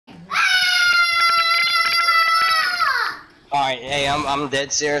Alright, hey, I'm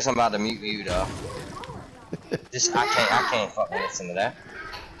dead serious. I'm about to mute you though. Just I can't fucking listen to that.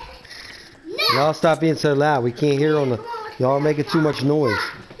 Y'all stop being so loud. We can't hear on the. Y'all making too much noise.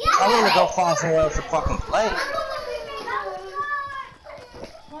 I want to go find somewhere else to fucking play.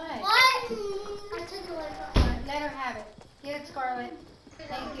 Let her have it. Get it, Scarlett.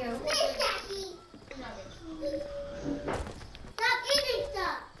 Thank you. Stop eating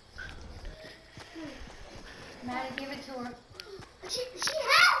stuff. Maddie, give it to her. She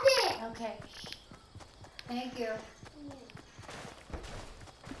has it. Okay. Thank you.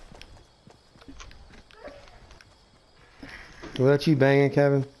 Was that you banging,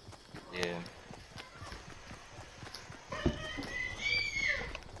 Kevin? Yeah.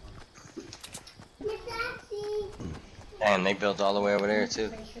 Damn, they built all the way over there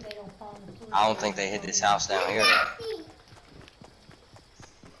too. I don't think they hit this house down here though.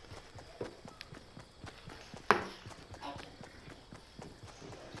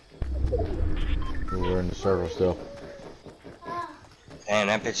 We're in the circle still. Damn,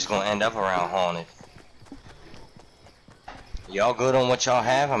 that bitch is gonna end up around haunted. Y'all good on what y'all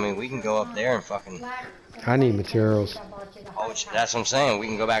have? I mean, we can go up there and fucking... I need materials. Oh, that's what I'm saying. We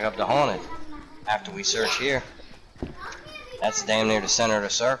can go back up to haunted after we search here. That's damn near the center of the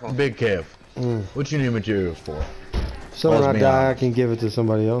circle. Big Kev, what you need materials for? So when I die, I can give it to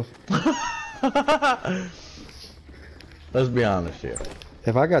somebody else. Let's be honest here.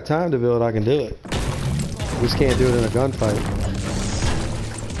 If I got time to build, I can do it. We just can't do it in a gunfight.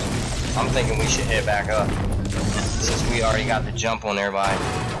 I'm thinking we should head back up, since we already got the jump on everybody.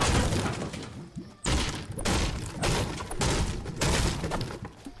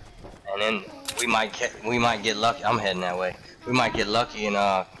 And then we might get lucky. I'm heading that way. We might get lucky and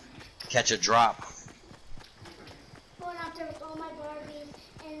catch a drop. Going out there with all my Barbies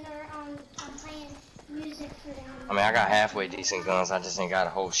and they're playing music for them. I mean, I got halfway decent guns. I just ain't got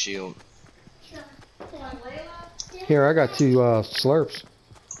a whole shield. Here, I got 2 slurps.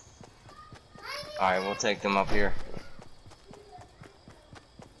 Alright, we'll take them up here.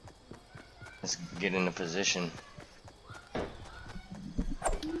 Let's get into position.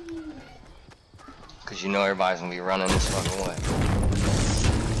 Cause you know everybody's gonna be running this fucking way.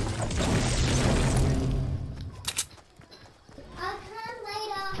 I'll come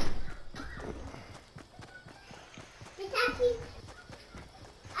later. Miss Ashley?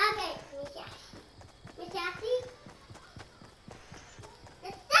 Okay, Miss Ashley. Miss Ashley?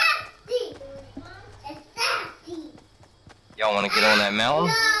 It's Ashley! It's Ashley! Y'all wanna get on that mountain?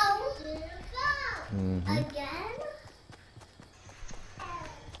 No! Mm-hmm. Again?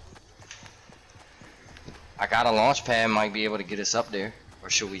 I got a launch pad, might be able to get us up there. Or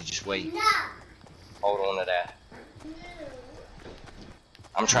should we just wait? No! Hold on to that.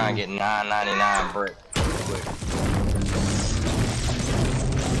 I'm trying to get 9.99 brick real quick.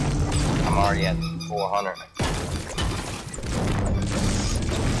 I'm already at 400.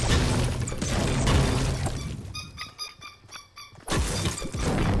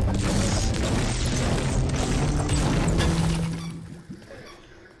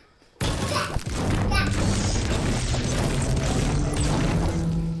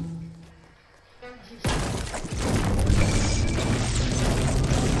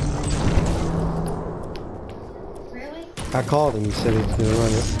 I called him. He said he's gonna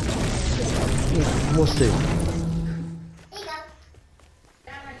run it. We'll see. There you go.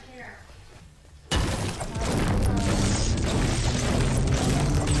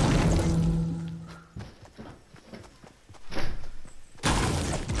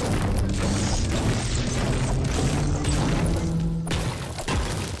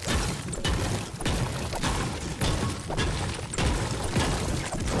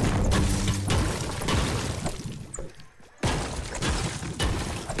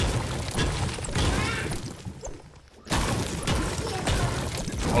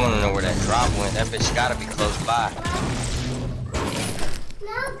 I wanna know where that drop went. That bitch gotta be close by. No,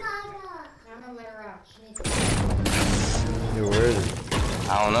 Gaga. I'm gonna let her out. She needs Hey, where is it?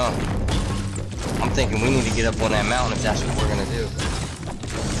 I don't know. I'm thinking we need to get up on that mountain if that's what we're gonna do.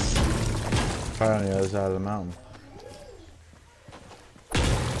 Probably on the other side of the mountain.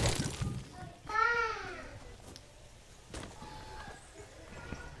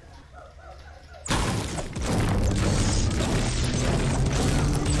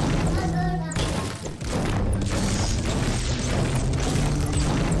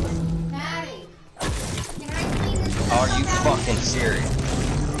 Maddie, can I clean this? Are you fucking serious?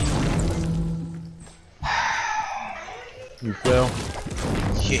 You fell?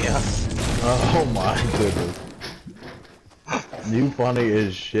 Yeah. Oh my goodness. You funny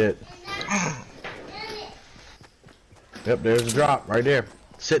as shit. Yep, there's a drop right there.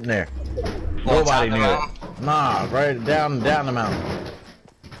 Sitting there. On top Nobody of the near it. mountain? Nah, right down the mountain.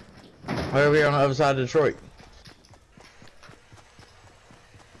 Right over here on the other side of Detroit.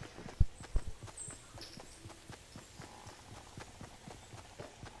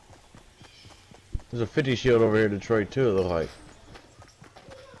 There's a 50 shield over here in Detroit too, it looks like.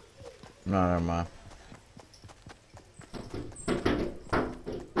 No, never mind.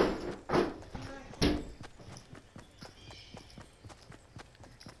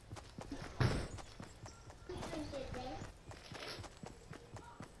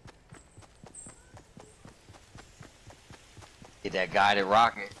 Get that guided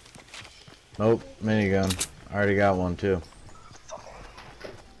rocket. Nope, minigun. I already got one too.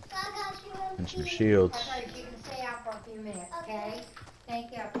 And some shields. That's right, you can stay out for a few minutes, okay?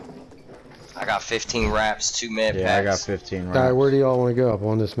 Thank you. I got 15 wraps, 2 med Yeah, I got packs. 15 Alright, rounds. where do y'all want to go? Up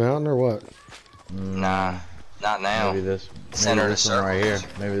on this mountain or what? Nah, not now. Maybe this, Center maybe of the this one right here.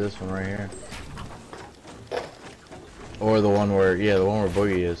 circle. Maybe this one right here. Or the one where, yeah, the one where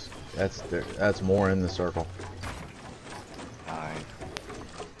Boogie is. That's more in the circle. Alright.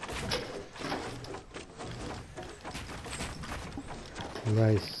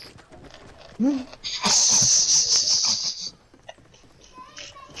 Nice.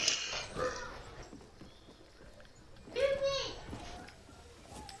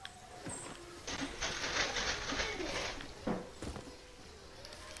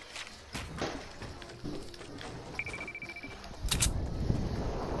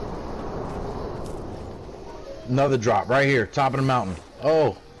 Another drop right here, top of the mountain.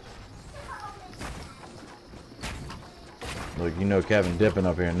 Oh. Look, you know Kevin dipping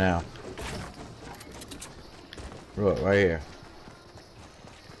up here now. Look, right here.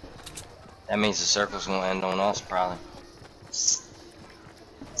 That means the circle's gonna end on us, probably.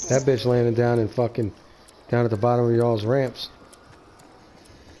 That bitch landing down in fucking down at the bottom of y'all's ramps.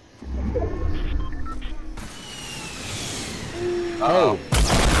 Uh-oh.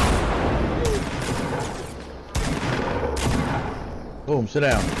 Boom, sit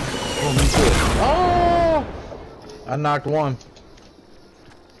down. Boom, me too. Oh! I knocked one.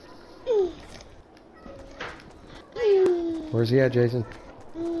 Where's he at, Jason?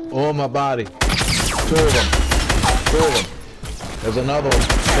 Oh, my body. Two of them. Two of them. There's another one to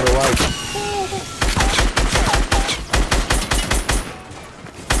the right.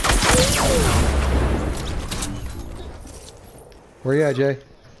 Where you at, Jay?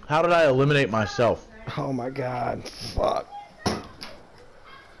 How did I eliminate myself? Oh my god. Fuck.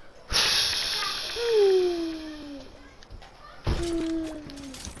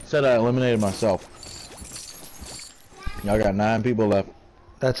 Said I eliminated myself. Y'all got 9 people left.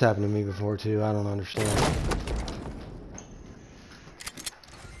 That's happened to me before too. I don't understand.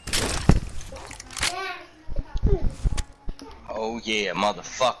 Oh yeah,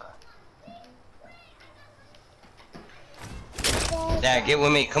 motherfucker. Dad, get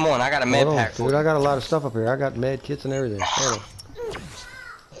with me. Come on, I got a med Hold on, pack for dude. you. I got a lot of stuff up here. I got med kits and everything. Hold on.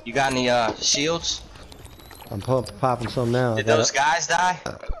 You got any shields? I'm popping some now. Did those guys die?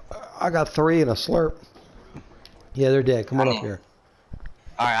 I got 3 and a slurp. Yeah, they're dead. Come on I up need- here.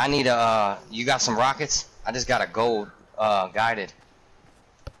 Alright, I need a you got some rockets? I just got a gold guided.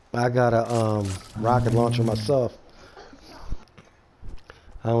 I got a rocket launcher myself.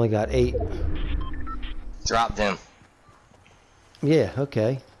 I only got 8. Drop them. Yeah,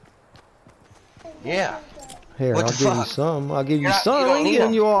 okay. Yeah. Here, What I'll the give you fuck? some. I'll give you You're not- some. you don't I'm need giving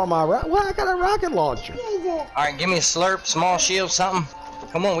them. you all my well, I got a rocket launcher. Alright, give me a slurp, small shield, something.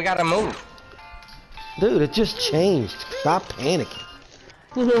 Come on, we gotta move. Dude, it just changed. Stop panicking.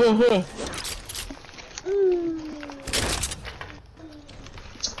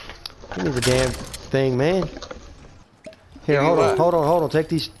 Give me the damn thing, man. Here, Give me hold on, what? hold on. Take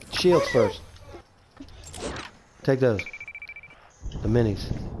these shields first. Take those. The minis.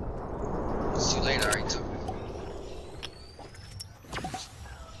 It's too late, I already took it.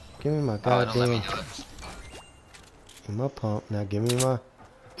 Give me my Oh, don't let me goddamn do it. my pump. Now give me my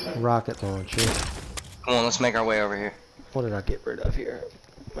rocket launcher. Come on, let's make our way over here. What did I get rid of here?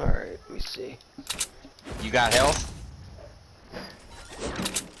 Alright, let me see. You got health?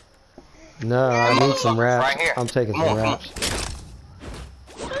 No, I Come need on, some look, wraps. right here. I'm taking Come some on, come wraps.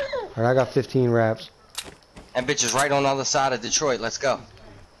 Alright, I got 15 wraps. That bitch is right on the other side of Detroit. Let's go.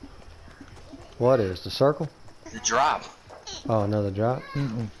 What is the circle? The drop. Oh, another drop.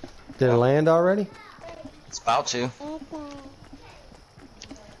 Did it land already? It's about to.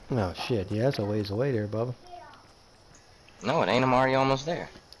 Oh shit, yeah, that's a ways away there, Bubba. No, it ain't. I'm already almost there.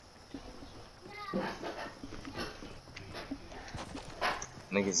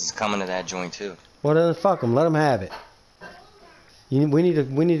 Niggas is coming to that joint too. Well then fuck them, let them have it. We need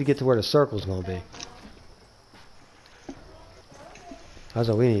to get to where the circle's gonna be. That's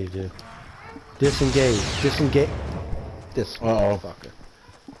what we need to do. Disengage. Disengage. This motherfucker.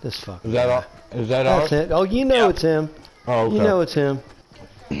 This fucker. Is that all? Is that all? That's it. Oh, you know it's him. Oh, okay. You know it's him.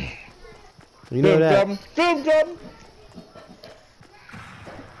 You know that.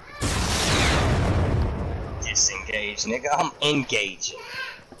 Disengage, nigga. I'm engaging.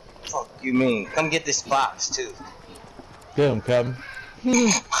 Fuck you mean? Come get this box too. Get him, Kevin.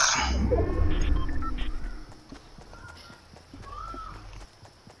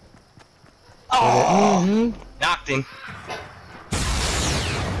 Oh, knocked him.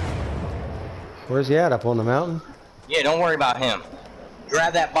 Where's he at? Up on the mountain? Yeah, don't worry about him.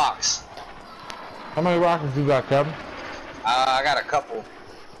 Grab that box. How many rockets you got, Kevin? I got a couple.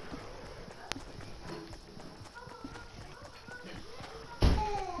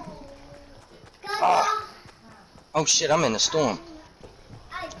 Oh shit, I'm in the storm.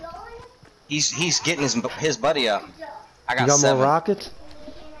 He's getting his buddy up. I got You got 7. more rockets?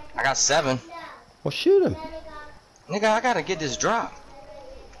 I got 7. Well, shoot him. Nigga, I gotta get this drop.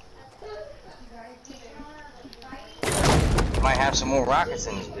 Might have some more rockets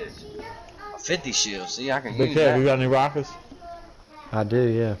in this bitch. A 50 shield, see, I can Big use Kev, that. you got any rockets? I do,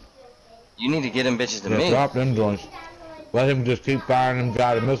 yeah. You need to get them bitches to Yeah, me. drop them joints. Let him just keep firing them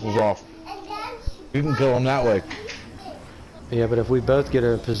guided missiles off. You can kill him that way. Yeah, but if we both get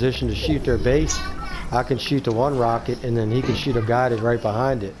in a position to shoot their base, I can shoot the one rocket and then he can shoot a guided right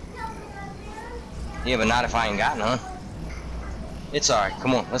behind it. Yeah, but not if I ain't got none. It's alright,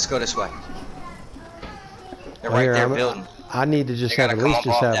 come on, let's go this way. They're right Here, there building. I need to just They have gotta at come least up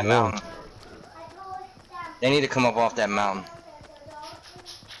just off have that one. mountain. They need to come up off that mountain.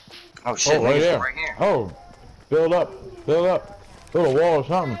 Oh shit, Oh, right niggas there. right here. Oh, build up, build up. Build a wall or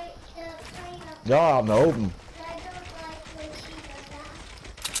something. Y'all out in the open.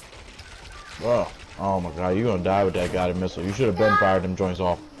 Whoa. Oh my god, you're gonna die with that guided missile. You should have been fired them joints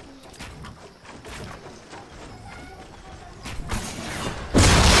off.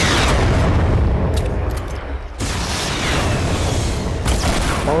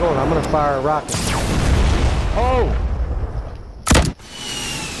 Hold on, I'm gonna fire a rocket. Oh!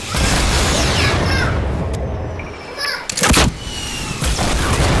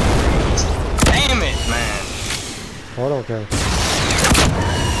 Damn it, man. Hold on, Kevin.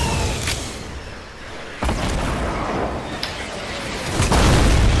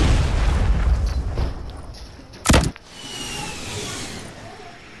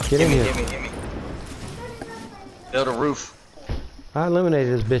 Get in here. Give me. Build a roof. I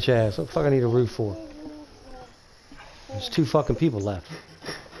eliminated this bitch ass. What the fuck I need a roof for? There's 2 fucking people left.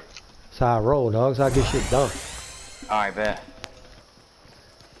 That's how I roll, dogs. I get shit done. Alright, bet.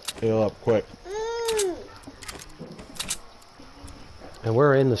 Heal up quick. And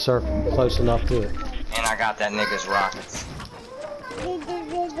we're in the circle, close enough to it. And I got that nigga's rockets.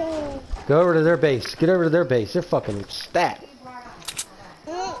 Go over to their base. Get over to their base. They're fucking stacked.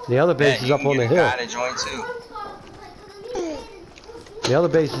 The other base Bet is you up can on the get a hill. guided joint too. The other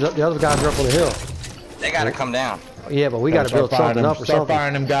base is up. The other guys are up on the hill. They gotta come down. Yeah, but we got to build something up or Start something.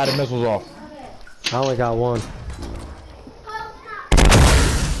 firing them guided missiles off. I only got one.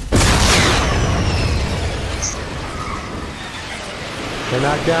 They're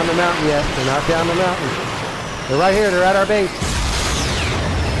not down the mountain yet. They're not down the mountain. They're right here. They're at our base.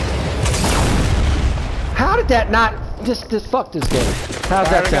 How did that not? Just fuck this game. How's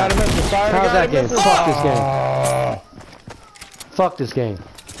that sound? How's that game? Fuck this game. Fuck this game.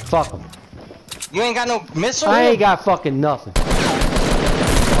 Fuck them. You ain't got no missile? I ain't got fucking nothing.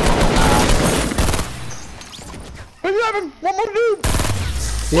 One more dude.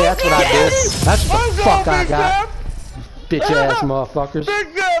 Yeah, that's what I did. That's what the fuck I got. Bitch ass motherfuckers.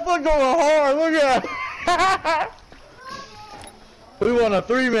 Big Jeff, we're going hard. Look at that. We won a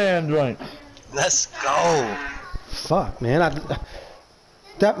 3-man joint. Let's go. Fuck, man.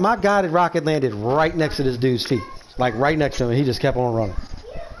 My guided rocket landed right next to this dude's feet. Like right next to him, and he just kept on running.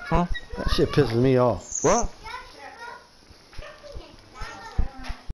 Huh? That shit pisses me off. What?